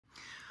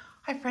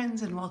Hi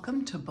friends, and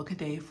welcome to Book a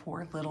Day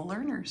for Little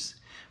Learners.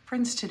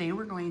 Friends, today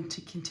we're going to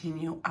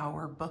continue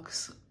our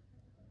books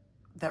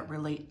that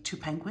relate to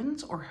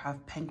penguins or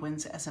have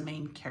penguins as a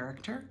main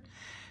character.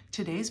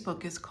 Today's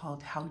book is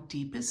called How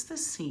Deep is the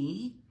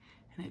Sea?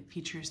 And it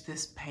features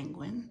this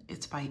penguin.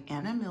 It's by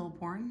Anna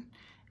Milbourne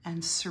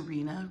and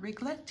Serena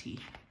Rigletti.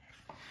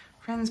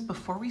 Friends,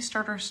 before we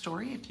start our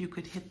story, if you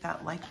could hit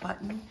that like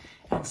button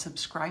and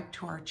subscribe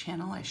to our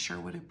channel, I sure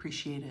would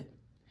appreciate it.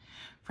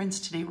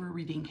 Friends, today we're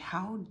reading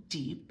How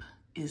Deep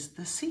is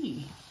the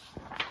Sea?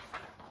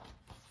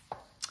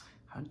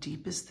 How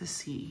deep is the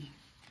sea?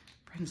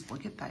 Friends,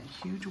 look at that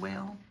huge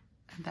whale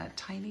and that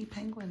tiny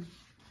penguin.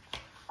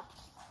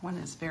 One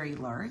is very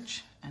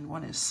large and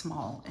one is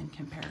small in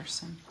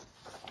comparison.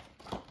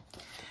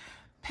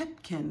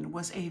 Pipkin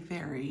was a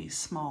very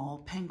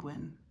small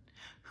penguin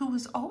who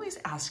was always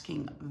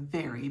asking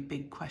very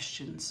big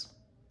questions.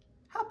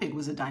 How big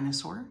was a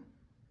dinosaur?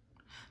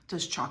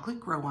 Does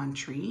chocolate grow on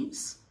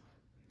trees?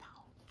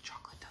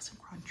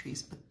 On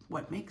trees, but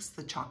what makes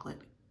the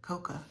chocolate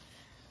cocoa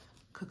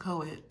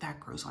that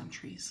grows on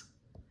trees?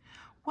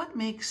 What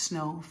makes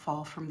snow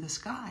fall from the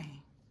sky?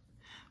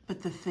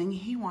 But the thing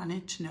he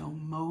wanted to know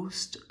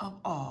most of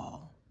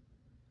all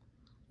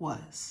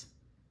was,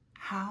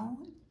 how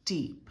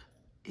deep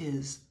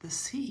is the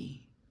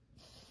sea?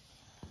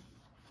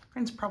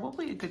 Friends,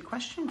 probably a good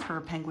question for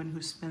a penguin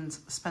who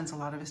spends a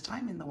lot of his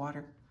time in the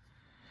water.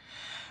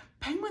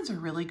 Penguins are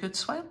really good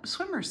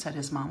swimmers, said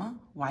his mama.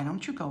 Why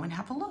don't you go and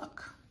have a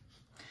look?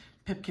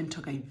 Pipkin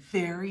took a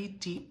very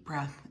deep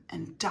breath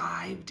and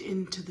dived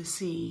into the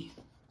sea.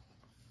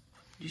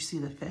 Do you see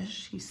the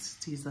fish? He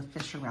sees the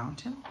fish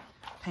around him.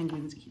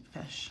 Penguins eat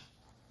fish.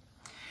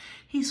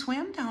 He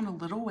swam down a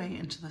little way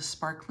into the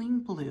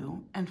sparkling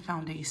blue and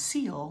found a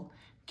seal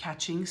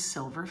catching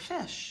silver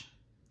fish.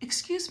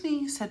 Excuse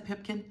me, said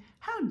Pipkin,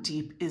 how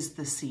deep is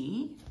the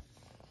sea?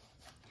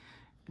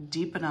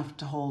 Deep enough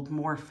to hold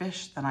more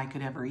fish than I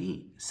could ever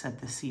eat, said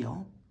the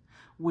seal.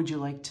 Would you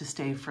like to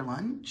stay for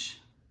lunch?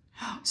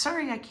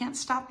 Sorry, I can't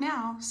stop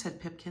now,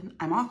 said Pipkin.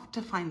 I'm off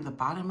to find the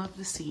bottom of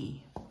the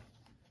sea.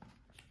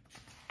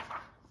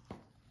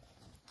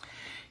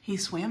 He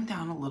swam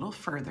down a little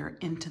further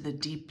into the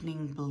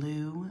deepening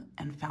blue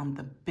and found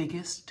the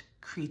biggest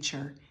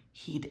creature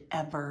he'd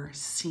ever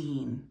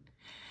seen.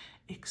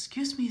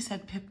 Excuse me,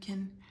 said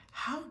Pipkin,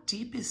 how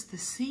deep is the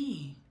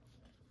sea?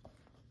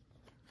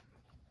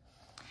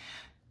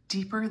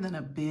 Deeper than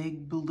a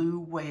big blue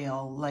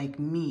whale like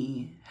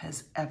me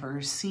has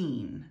ever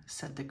seen,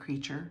 said the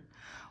creature.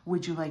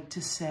 Would you like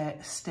to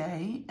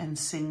stay and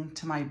sing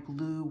to my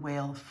blue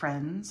whale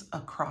friends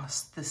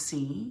across the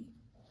sea?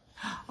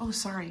 Oh,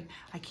 sorry,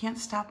 I can't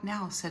stop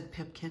now, said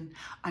Pipkin.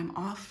 I'm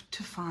off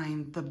to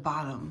find the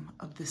bottom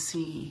of the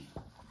sea.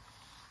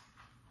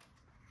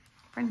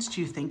 Friends, do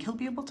you think he'll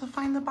be able to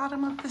find the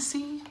bottom of the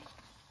sea?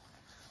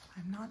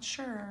 I'm not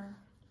sure.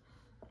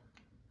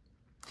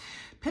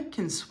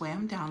 Pipkin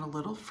swam down a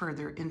little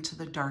further into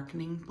the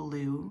darkening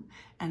blue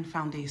and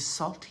found a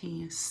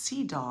salty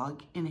sea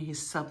dog in a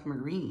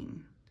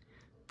submarine.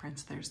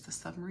 Friends, there's the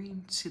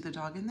submarine. See the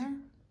dog in there?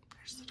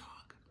 There's the dog.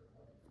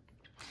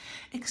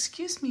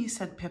 Excuse me,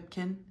 said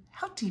Pipkin,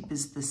 how deep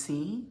is the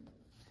sea?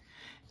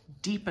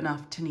 Deep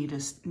enough to need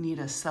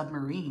a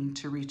submarine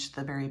to reach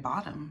the very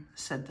bottom,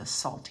 said the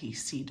salty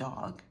sea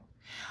dog.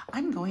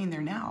 I'm going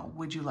there now.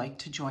 Would you like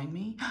to join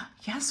me?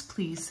 Yes,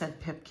 please, said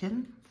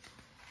Pipkin.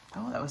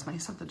 Oh, that was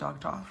nice of the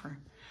dog to offer.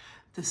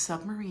 The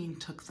submarine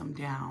took them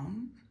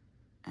down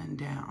and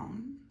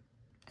down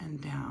and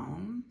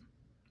down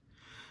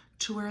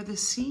to where the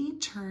sea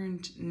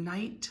turned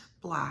night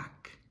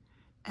black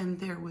and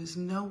there was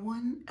no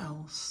one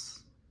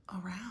else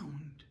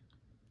around.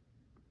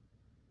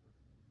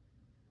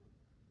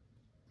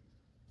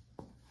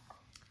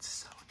 It's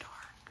so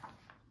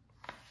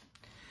dark.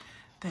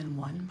 Then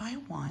one by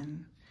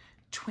one,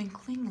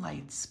 twinkling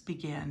lights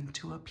began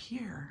to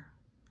appear.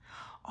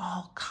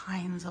 All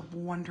kinds of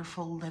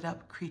wonderful lit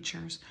up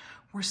creatures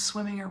were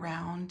swimming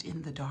around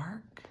in the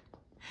dark.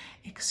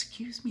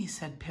 Excuse me,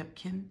 said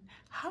Pipkin,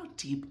 how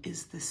deep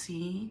is the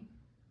sea?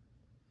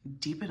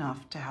 Deep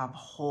enough to have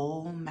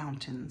whole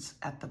mountains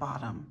at the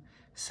bottom,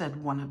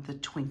 said one of the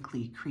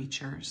twinkly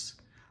creatures.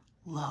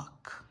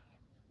 Look.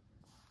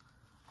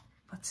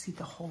 Let's see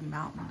the whole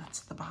mountain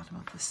that's the bottom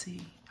of the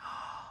sea.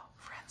 Oh,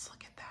 friends,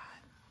 look at that.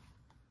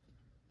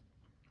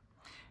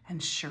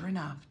 And sure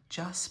enough,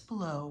 just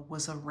below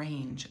was a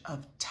range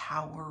of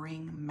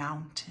towering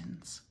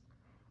mountains.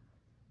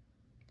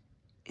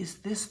 Is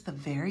this the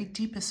very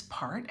deepest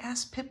part?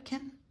 Asked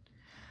Pipkin.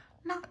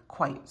 Not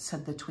quite,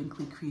 said the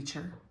twinkly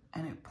creature,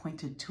 and it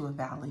pointed to a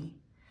valley.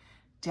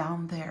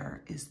 Down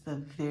there is the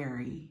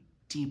very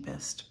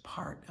deepest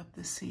part of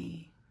the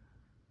sea.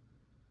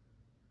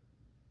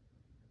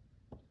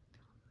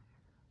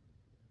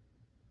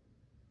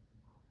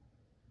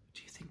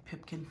 Do you think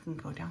Pipkin can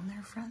go down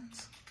there,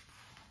 friends?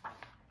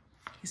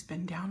 He's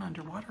been down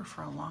underwater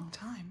for a long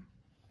time.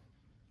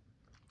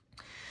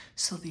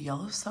 So the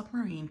yellow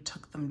submarine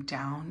took them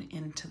down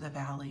into the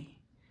valley.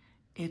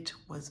 It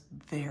was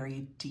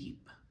very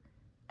deep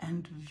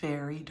and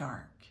very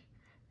dark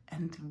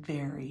and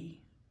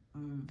very,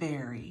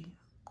 very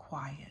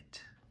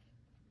quiet.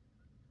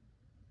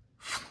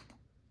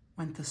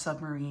 Went the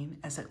submarine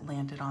as it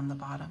landed on the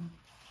bottom.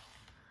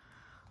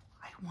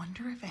 I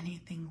wonder if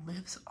anything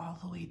lives all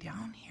the way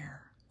down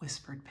here,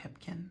 whispered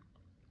Pipkin.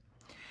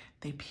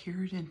 They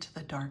peered into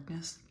the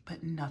darkness,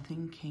 but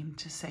nothing came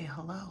to say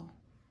hello.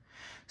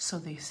 So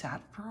they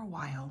sat for a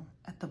while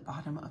at the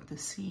bottom of the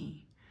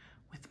sea,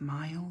 with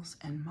miles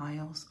and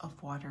miles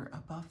of water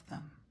above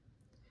them.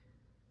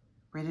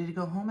 Ready to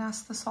go home?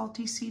 Asked the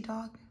salty sea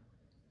dog.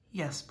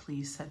 Yes,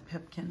 please, said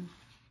Pipkin.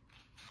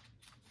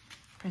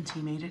 Friends,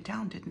 he made it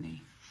down, didn't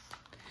he?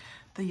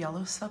 The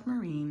yellow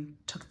submarine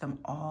took them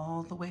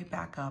all the way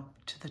back up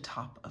to the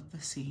top of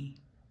the sea.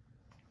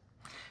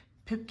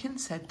 Pipkin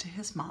said to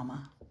his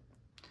mama,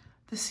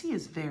 "The sea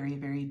is very,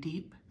 very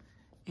deep.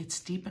 It's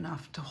deep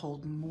enough to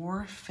hold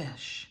more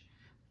fish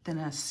than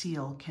a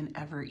seal can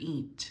ever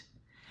eat,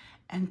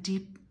 and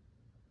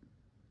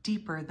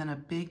deeper than a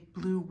big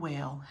blue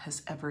whale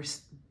has ever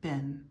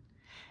been,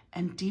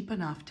 and deep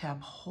enough to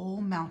have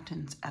whole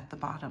mountains at the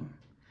bottom,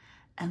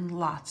 and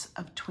lots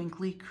of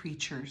twinkly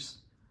creatures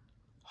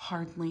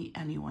hardly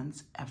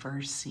anyone's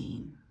ever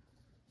seen.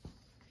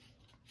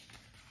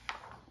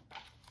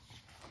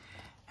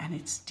 And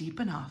it's deep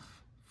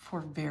enough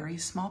for very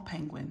small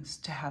penguins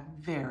to have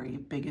very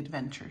big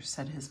adventures,"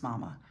 said his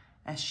mama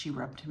as she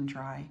rubbed him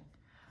dry.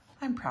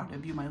 "I'm proud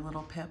of you, my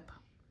little Pip."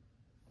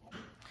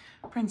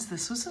 Friends,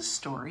 this was a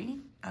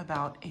story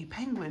about a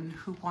penguin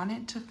who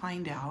wanted to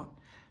find out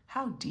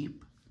how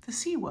deep the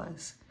sea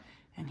was.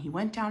 And he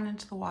went down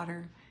into the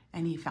water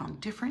and he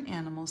found different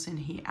animals and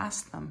he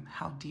asked them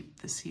how deep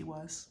the sea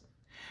was.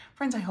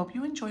 Friends, I hope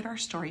you enjoyed our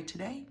story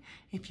today.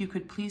 If you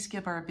could please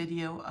give our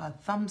video a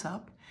thumbs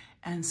up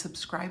and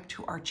subscribe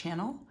to our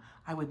channel.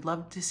 I would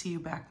love to see you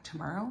back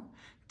tomorrow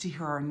to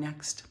hear our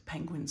next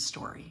penguin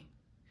story.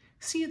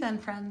 See you then,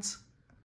 friends.